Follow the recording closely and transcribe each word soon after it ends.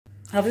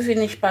Have you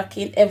finished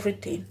packing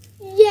everything?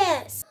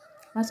 Yes.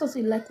 My son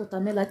say you like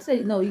watermelon. I say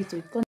no, eat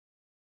it.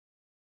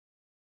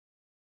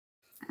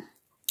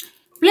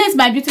 Please,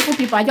 my beautiful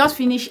people, I just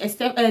finished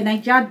a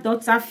Nigerian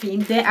daughter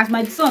film there as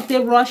my son they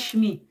rush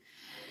me.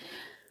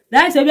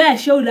 That's the way I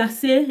showed that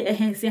say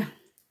if you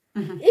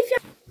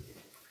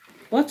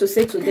what to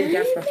say today,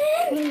 Jasper?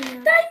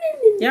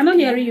 They are not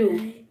hearing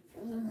you.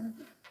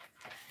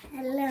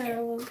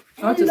 Hello.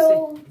 What to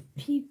Hello,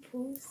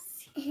 people.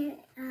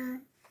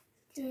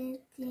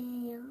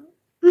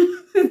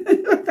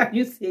 What are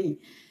you saying?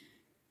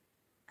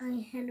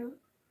 Hello.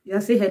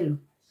 You say hello.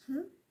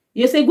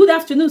 You say good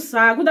afternoon,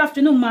 sir. Good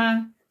afternoon,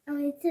 ma.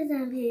 My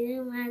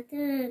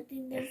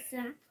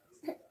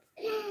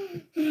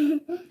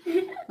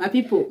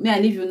people, may I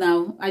leave you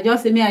now? I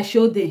just say may I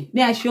show them.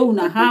 May I show you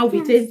now how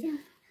we take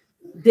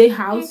day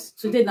house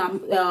today.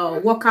 Now,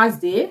 workers'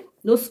 day,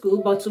 no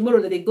school, but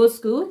tomorrow they go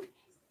school.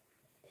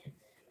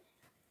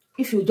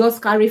 If you just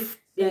carry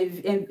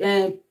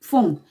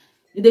phone,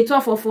 they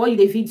talk for you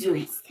the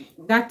video.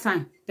 That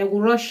time they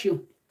will rush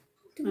you.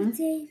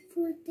 Tuesday,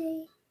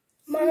 Friday,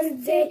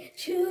 Monday,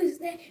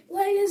 Tuesday,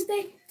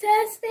 Wednesday,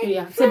 Thursday.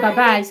 Yeah, say bye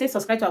bye. Say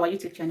subscribe to our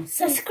YouTube channel.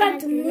 Subscribe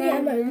to me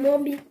and my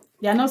mommy.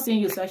 They are not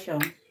seeing you, Sasha.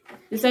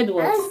 You said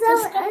what?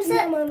 Subscribe to me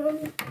and my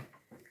mommy.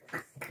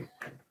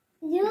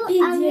 You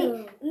and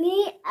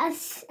me and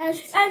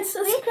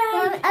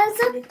subscribe.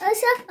 Also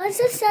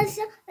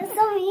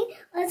me,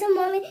 also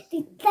mommy.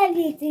 The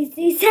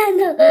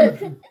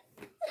channel.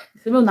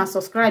 So now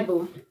subscribe.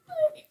 Oh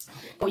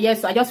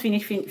yes, so I just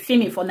finished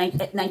filming for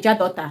Niger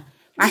daughter.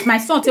 As my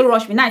son to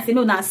rush me now, I say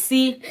no, now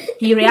see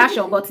his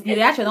reaction, but the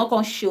reaction not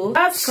gonna show.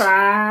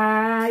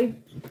 Subscribe.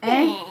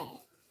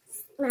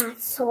 Not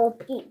so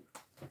big.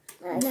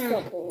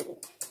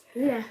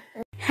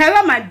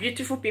 Hello my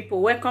beautiful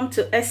people, welcome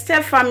to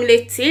Esther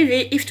Family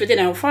TV. If today is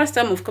your first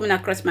time of coming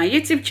across my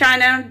YouTube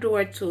channel, do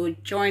it to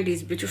join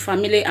this beautiful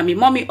family. I'm a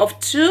mommy of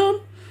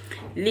two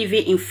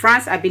living in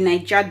France. I've been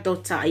Niger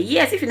daughter.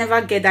 Yes, if you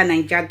never get that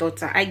Niger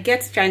daughter, I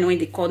get channel when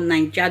they call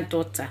Niger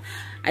daughter.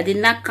 I did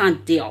not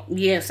count there.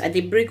 Yes, I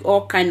did bring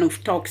all kind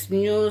of talks,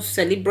 news,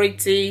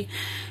 celebrity,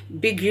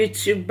 big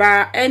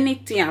YouTuber,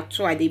 anything at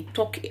all. I did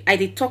talk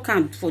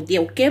and for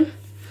there, okay?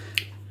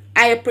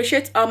 I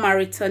appreciate all my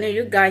returning.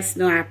 You guys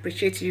know I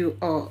appreciate you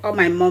all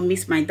my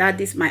mommies, my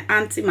daddies, my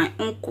auntie, my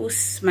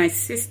uncles, my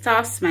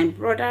sisters, my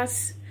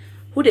brothers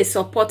who they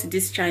support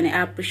this channel.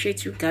 I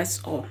appreciate you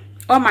guys all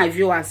my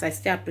viewers. I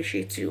still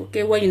appreciate you,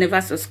 okay? When you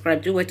never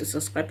subscribe, do wait to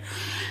subscribe.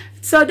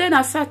 So then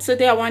I start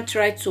today. I want to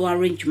try to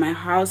arrange my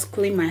house,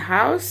 clean my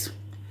house.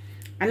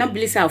 I don't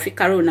believe I'll fit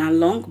carry on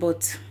along,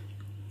 but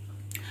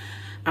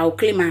I'll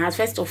clean my house.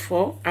 First of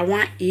all, I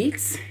want to eat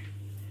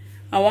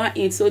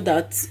so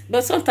that,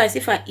 but sometimes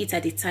if I eat I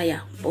dey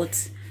tire,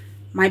 but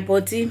my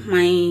body,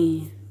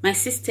 my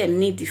system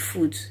need the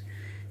food.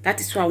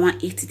 That is why I want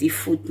to eat the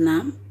food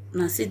now.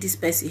 Now see this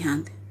person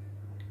hand.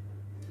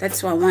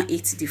 That's why I want to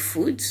eat the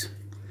food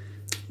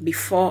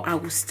before I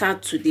will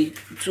start to do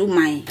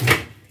my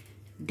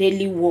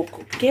daily work,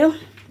 okay?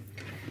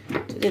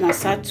 Today I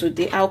start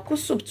today. I'll cook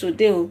soup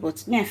today,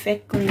 but me I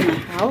first clean my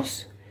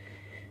house,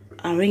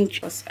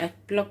 arrange us. I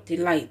plug the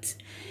light.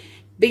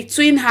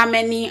 Between how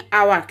many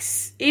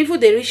hours? If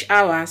they reach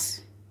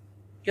hours,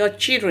 your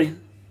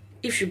children,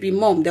 if you be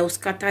mom, they will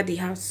scatter the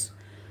house.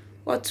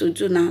 What to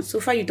do now? So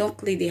far you don't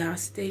clean the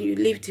house, then you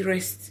leave the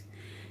rest.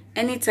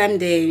 Anytime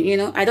they, you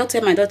know, I don't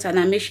tell my daughter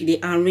now, make sure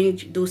they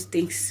arrange those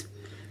things.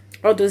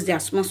 All those they are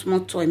small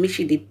toy, make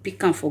sure they pick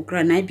them for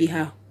grand. I be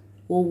her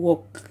whole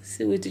work.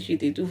 See what did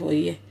they do for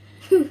you?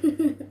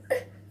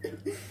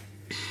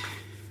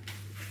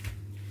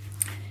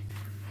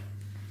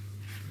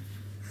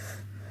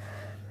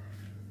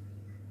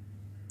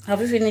 Have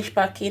you finished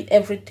packing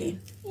everything?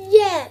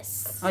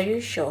 Yes. Are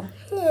you sure?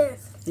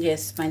 Yes.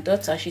 Yes, my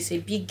daughter, she's a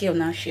big girl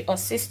now. She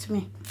assists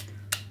me.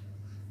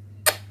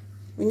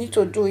 We need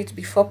to do it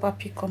before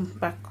Papi comes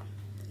back.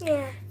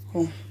 Yeah.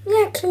 Oh.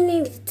 We are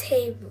cleaning the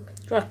table.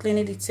 You are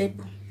cleaning the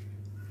table.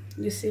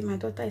 You see, my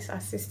daughter is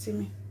assisting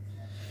me.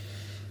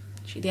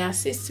 She dey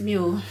assist me.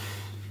 Oh.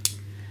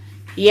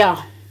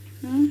 Yeah.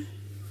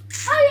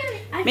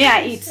 May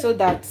I eat so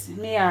that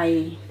may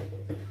I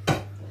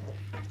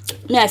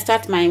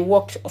start my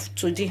work of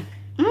today.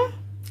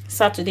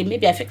 Saturday,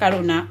 maybe I feel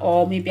Corona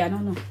or maybe I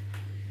don't know.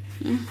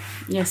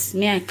 Yes,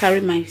 may I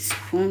carry my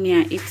spoon,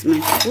 may I eat my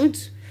food.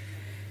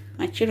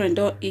 My children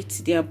don't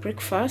eat their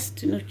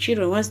breakfast. You know,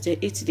 children, once they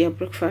eat their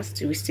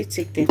breakfast, we still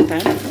take their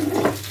time.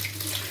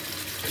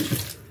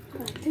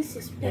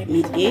 Let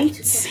me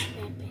eat.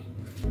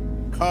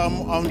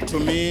 Come unto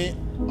me,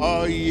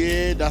 all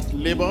ye that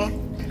labor.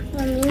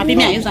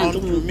 Come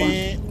unto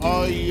me,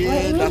 all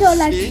ye that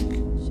sick.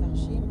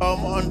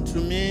 Come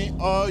unto me,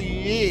 all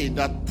ye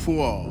that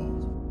poor.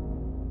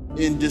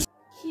 In this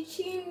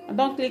kitchen. I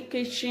don't clean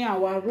kitchen,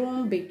 our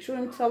room,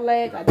 bedroom,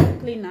 toilet. I don't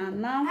clean her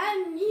now.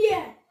 I'm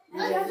here.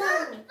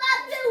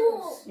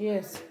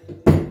 Yes.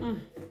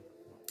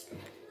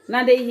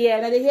 Now they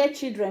hear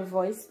children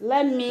voice.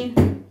 Let me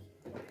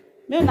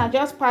not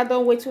just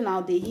pardon wait till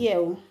now they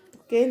hear.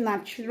 Okay, now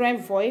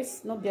children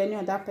voice, not be any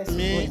other person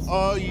Me, voice.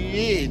 all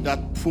ye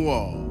that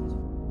poor,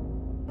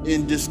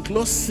 in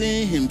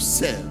disclosing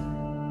himself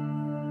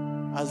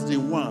as the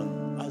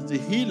one, as the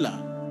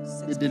healer,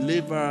 the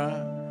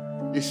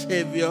deliverer, the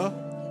savior.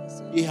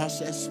 He has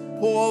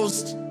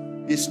exposed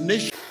his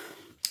nation.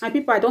 And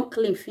people, I don't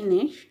clean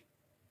finish.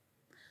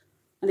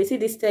 And they see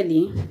this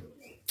telly.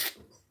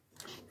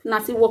 Now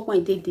see what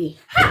point they did.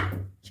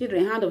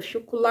 Children hand of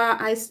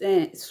chocolate, ice,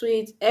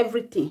 sweet,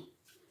 everything.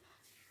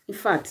 In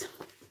fact,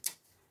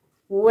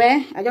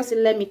 where I just say,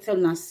 let me tell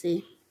now,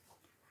 say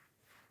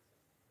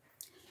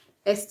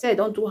Esther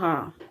don't do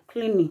her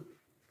cleaning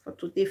for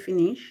today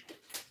finish.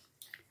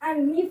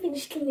 And we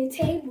finished cleaning the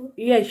table.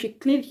 Yeah, she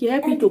cleaned. He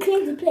helped me to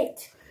clean the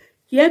plate.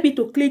 He helped me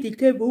to clean the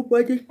table,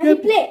 but the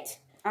table plate.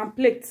 And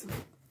plate.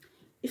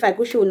 If I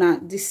go show now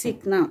the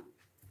sick now,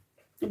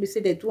 maybe say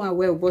they do her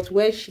well, but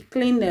where she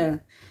cleaned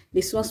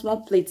the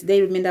small plate,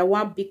 they remember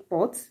one big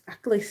pot.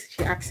 At least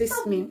she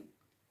accessed me.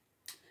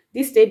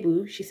 This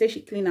table, she said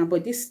she cleaned her,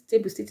 but this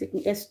table still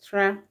taking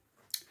extra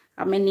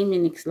how many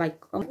minutes?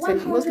 Like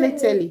mostly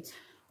tell it.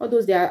 All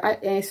those they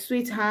are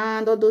sweet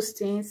hand, all those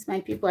things,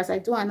 my people, as I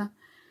do Anna.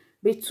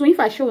 Between if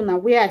I show now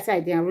where I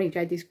say they arrange,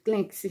 I just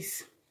clean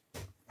this.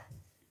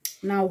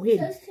 Now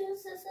here.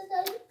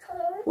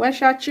 Where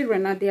shout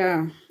children at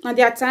their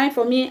time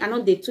for me, I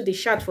know they do the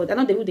shout for. I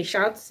know they do the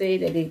shout, say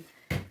that they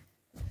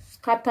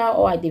scatter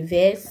or at the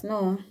verse.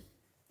 No.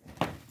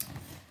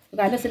 But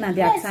I don't say now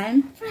their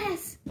time.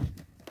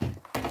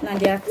 Now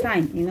their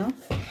time, you know.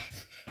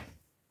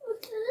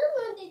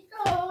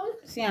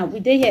 See, we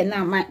dey here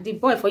now. The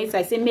boy for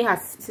inside say, make her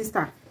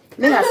sister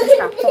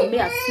come,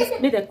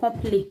 make them come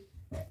play.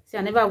 See,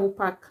 I never will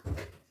pack.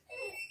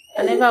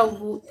 I never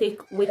will take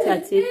wait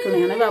I take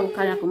clean. I never will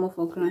carry her come off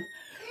for ground.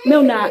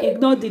 No, now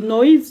ignore the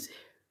noise.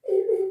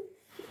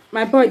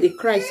 My boy they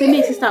cry. Say,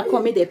 make sister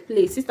come, make they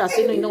play. Sister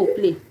say no, you know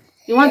play.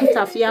 You want to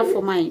interfere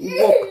for my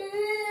work?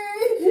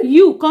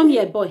 You come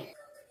here, boy.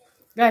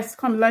 Guys,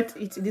 come let's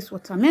eat this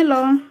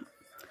watermelon.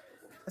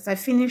 As I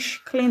finish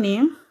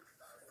cleaning.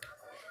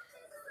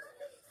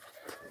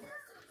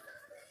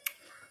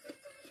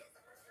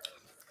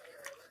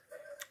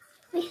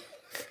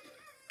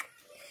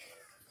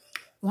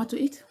 Want to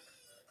eat?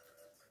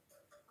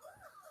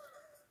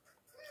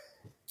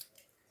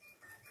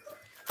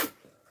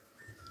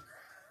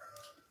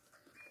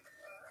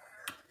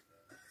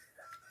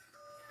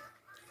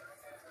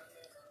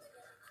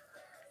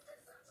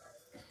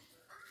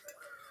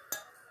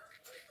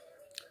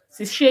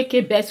 It's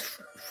shake best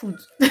food.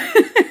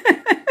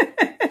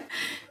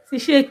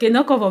 It's shake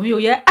not cover me, oh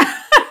yeah.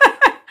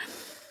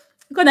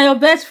 Because they're your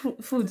best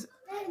food.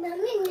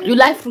 You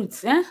like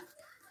fruits, eh?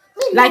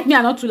 Like me,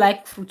 I not to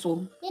like fruit.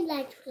 Oh. You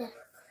like fruit.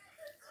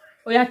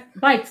 Oh yeah,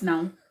 bite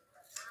now.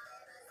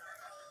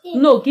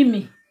 No, give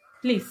me.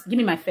 Please, give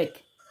me my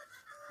fake.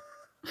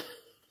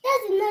 That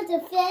is not a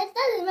fake.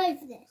 That is my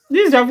fake.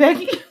 This is your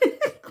fake.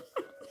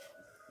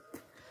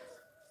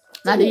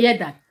 Now they hear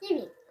that. Give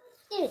me.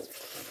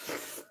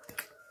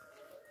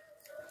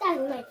 That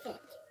is my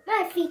fake.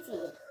 My feet.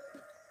 You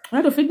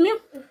want to feed me?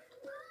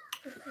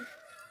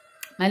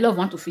 My love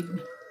want to feed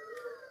me.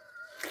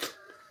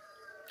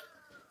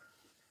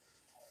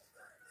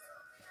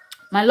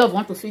 My love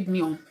want to feed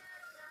me on.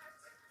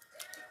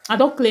 I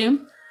don't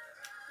claim.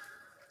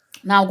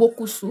 Now I'll go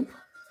cook soup.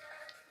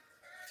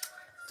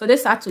 So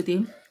this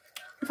Saturday,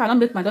 if I don't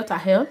make my daughter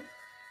help,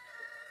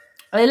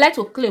 I like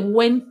to claim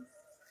when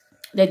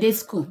they day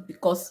school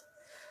because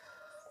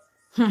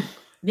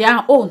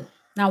their own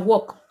now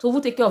work. So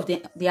who take care of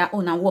their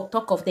own and work?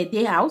 Talk of the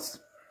day house.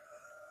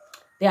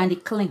 They are the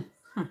clean.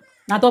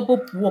 Now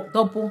double work,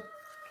 double.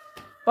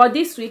 But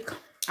this week,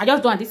 I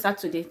just do on this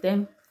Saturday.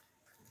 Then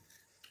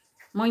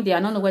Monday, I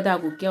don't know whether I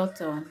will get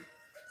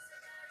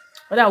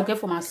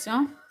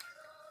formation.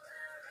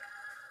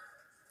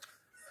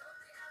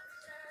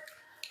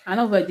 I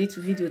know I did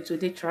video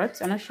today,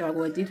 chart. I'm not sure I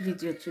will edit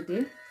video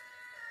today.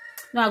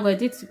 No, I will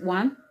edit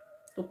one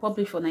to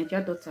publish for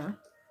Nigerian daughter.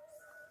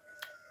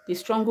 The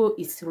struggle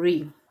is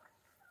real.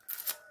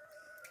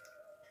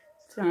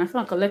 So I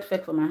feel I collect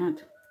fake for my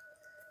hand.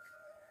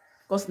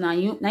 Because now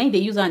they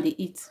use and they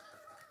eat.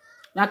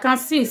 Now I can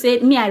see say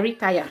me I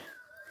retire.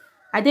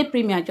 I did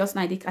premium just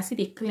now. I see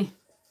they clean.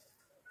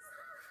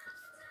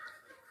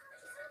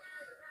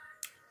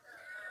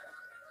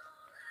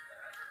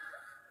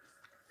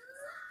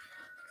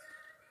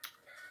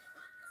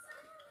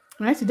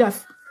 When I see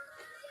that,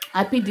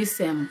 I pick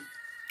this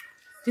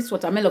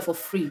watermelon for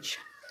fridge.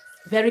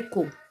 Very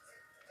cool.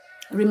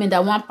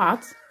 Remember one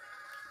part.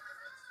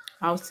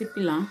 I'll see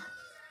peel.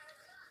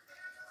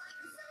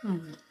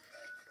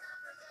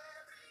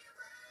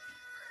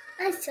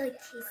 That's so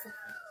cheesy.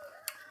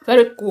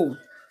 Very cool.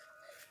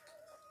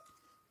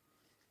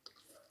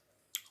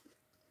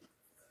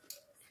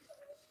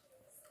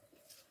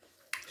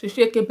 She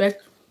shake a best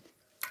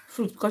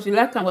fruit because she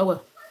like them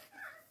well.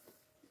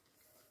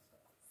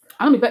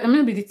 I'm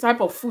gonna be the type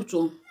of fruit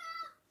too.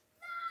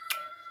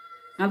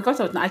 And because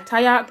of I'm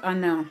tired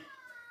and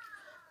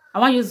I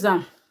want to use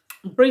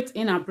breathe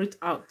in and breathe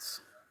out.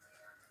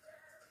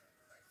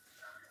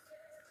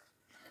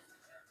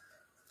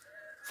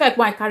 First,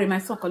 when I carry my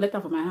son, collect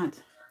them from my hand.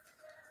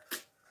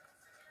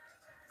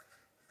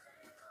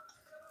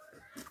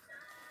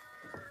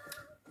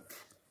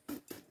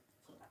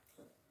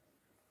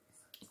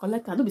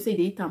 Collect them. Don't be say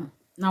they eat them.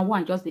 Now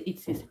one just they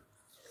eat this.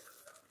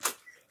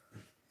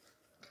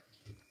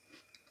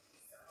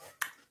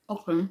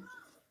 Okay.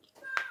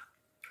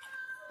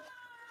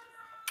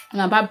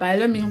 Now bye bye.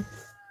 Let me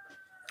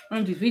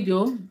end this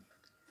video.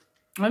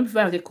 Let me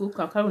fry the cook.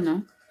 I'll carry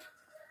now.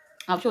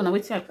 I'll show you now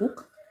what I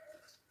cook.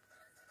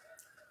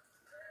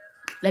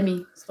 Let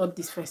me stop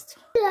this first.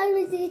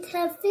 Is it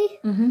healthy?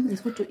 It's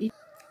good to eat.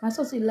 My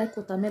son say like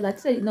watermelon. I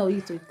say no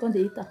eat it. Can't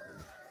eat that.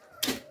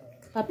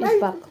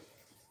 Papi's back.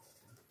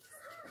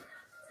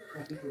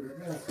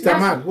 Mr.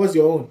 Man, what's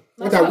your own?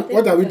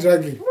 What are we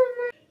dragging?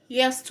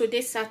 Yes, today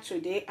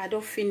Saturday. I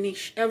don't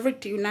finish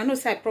everything. I know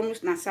say I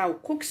promised Nasa I will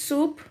cook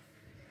soup.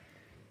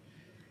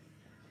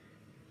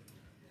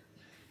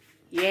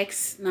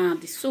 Yes, now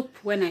the soup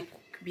when I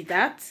cook with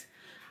that.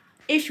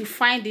 If you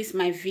find this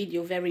my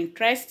video very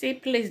interesting,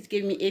 please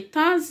give me a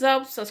thumbs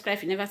up, subscribe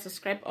if you never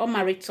subscribe. All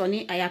my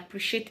returning, I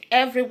appreciate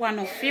every one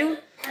of you.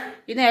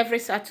 You know, every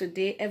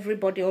Saturday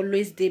everybody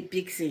always dey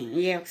busy.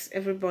 Yes,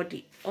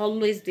 everybody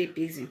always dey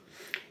busy.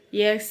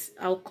 Yes,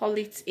 I'll call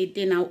it a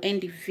day. I'll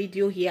end the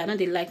video here. I know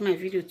they like my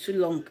video too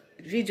long.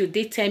 Video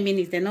dey 10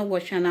 minutes, they're not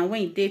watching. And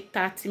when it dey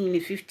 30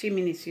 minutes, 15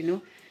 minutes, you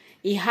know,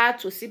 it's hard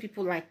to see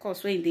people like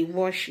us when they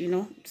watch, you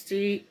know,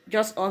 see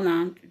just on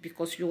and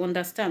because you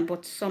understand.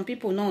 But some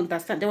people don't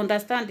understand. They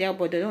understand there,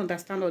 but they don't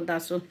understand all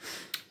that. So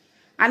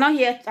I'm not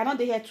here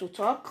to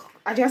talk.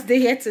 I just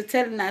here to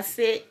tell you and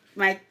say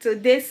my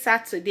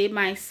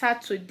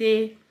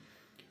Saturday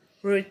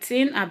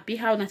routine. I be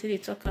how they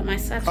talk. My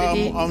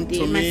Saturday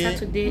day, my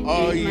Saturday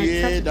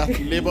day, that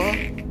labor.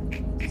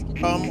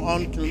 Come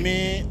unto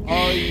me,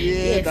 all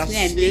ye that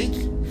sick.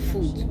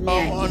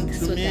 Come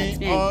unto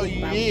me, all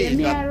ye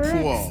that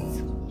poor.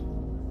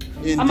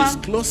 In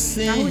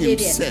disclosing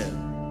himself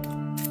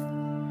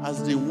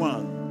as the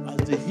one,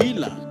 as the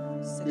healer,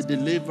 the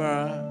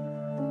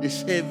deliverer, the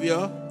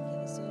savior,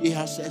 he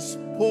has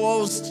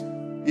exposed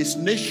his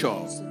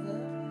nature.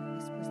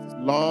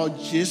 Lord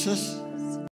Jesus,